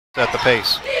at the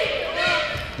pace.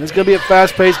 It's going to be a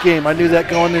fast-paced game. I knew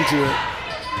that going into it.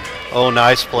 Oh,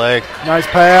 nice play. Nice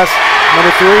pass.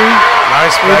 Number 3.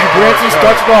 Nice Andrew Branson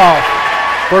starts it off.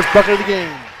 First bucket of the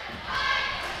game.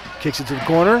 Kicks it to the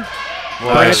corner.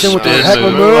 Branson with the heck of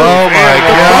a move. Oh, my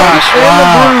gosh. And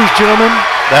the bruise, gentlemen.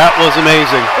 That was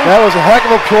amazing. That was a heck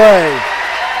of a play.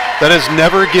 That is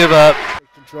never give up.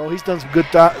 Control. He's done some good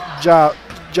job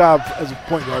as a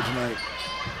point guard tonight.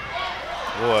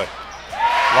 Boy.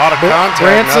 A lot of contact,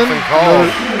 Branson,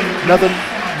 nothing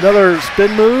called. Another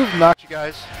spin move. Knocked You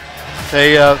guys.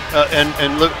 Hey,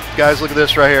 and look, guys, look at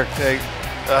this right here. Hey,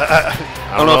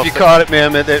 I don't know if you caught it,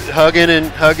 man. They're hugging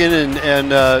and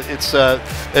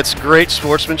it's great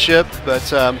sportsmanship. But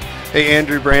hey,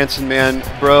 Andrew Branson, man,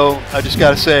 bro, I just got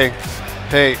to say,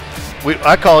 hey,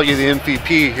 I call you the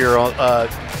MVP here.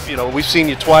 You know, we've seen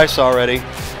you twice already,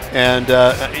 and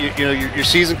you know your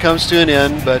season comes to an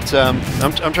end. But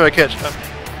I'm trying to catch.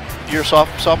 You're a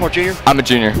sophomore, junior? I'm a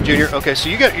junior. Junior. Okay, so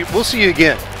we'll see you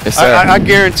again. Yes, sir. I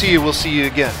guarantee you, we'll see you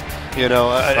again. You know.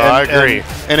 I agree.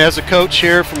 And as a coach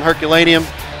here from Herculaneum,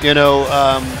 you know,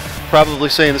 probably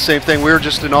saying the same thing. We were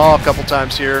just in awe a couple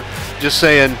times here, just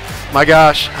saying, my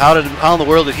gosh, how in the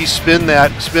world did he spin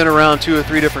around 2 or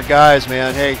 3 different guys,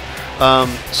 man? Hey,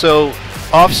 so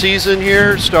off season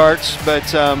here starts, but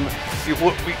you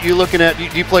looking at? Do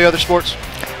you play other sports?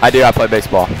 I do. I play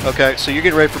baseball. Okay, so you're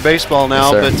getting ready for baseball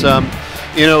now, Yes, but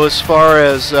you know, as far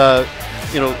as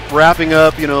you know, wrapping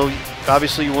up, you know,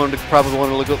 obviously you probably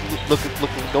want to look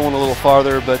going a little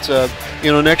farther, but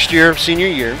you know, next year, senior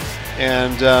year,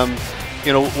 and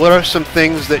you know, what are some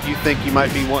things that you think you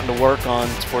might be wanting to work on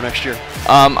for next year?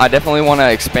 I definitely want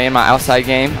to expand my outside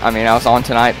game. I mean, I was on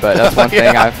tonight, but that's one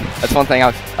thing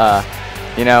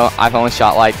you know, I've only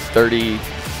shot like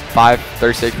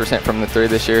 36% from the 3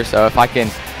 this year. So if I can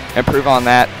improve on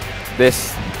that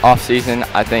this off season,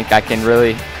 I think I can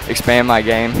really expand my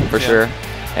game for sure.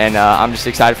 And I'm just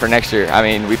excited for next year. I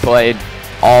mean, we played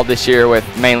all this year with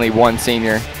mainly one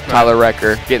senior, Tyler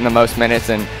Recker, getting the most minutes,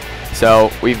 and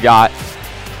so we've got,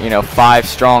 you know, 5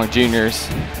 strong juniors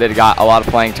that got a lot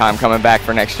of playing time coming back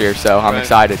for next year. So I'm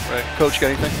excited. Right. Coach,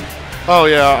 got anything? Oh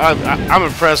yeah, I'm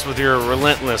impressed with your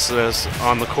relentlessness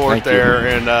on the court. Thank there. you.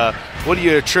 And what do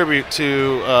you attribute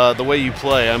to the way you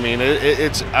play? I mean,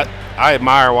 I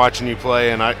admire watching you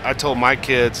play, and I told my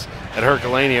kids at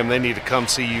Herculaneum they need to come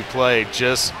see you play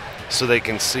just so they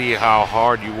can see how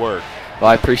hard you work. Well,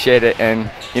 I appreciate it, and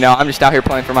you know, I'm just out here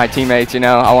playing for my teammates. You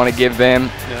know, I want to give them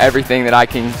everything that I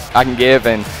can give,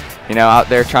 and you know, out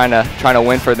there trying to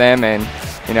win for them, and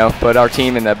you know, put our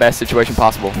team in the best situation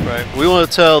possible. Right. We want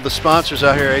to tell the sponsors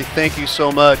out here, hey, thank you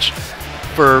so much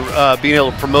for being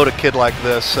able to promote a kid like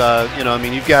this. You know, I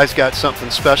mean, you guys got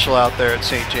something special out there at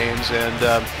St. James,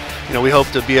 and you know, we hope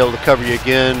to be able to cover you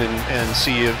again and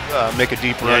see you make a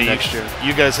deep run next year.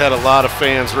 You guys had a lot of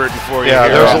fans rooting for you. Yeah,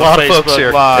 here there was on a lot of Facebook folks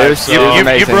here. Live, It was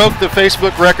You broke the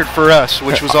Facebook record for us,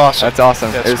 which was awesome. That's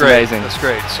awesome. That's it was great. amazing. That's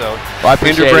great. So, well, I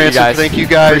appreciate Andrew Branson, you guys. thank you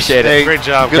guys. Appreciate it. Hey, Great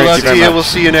job. Good Thank luck you to very you. much. We'll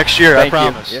see you next year. Thank I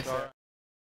you. promise. Yes, sir.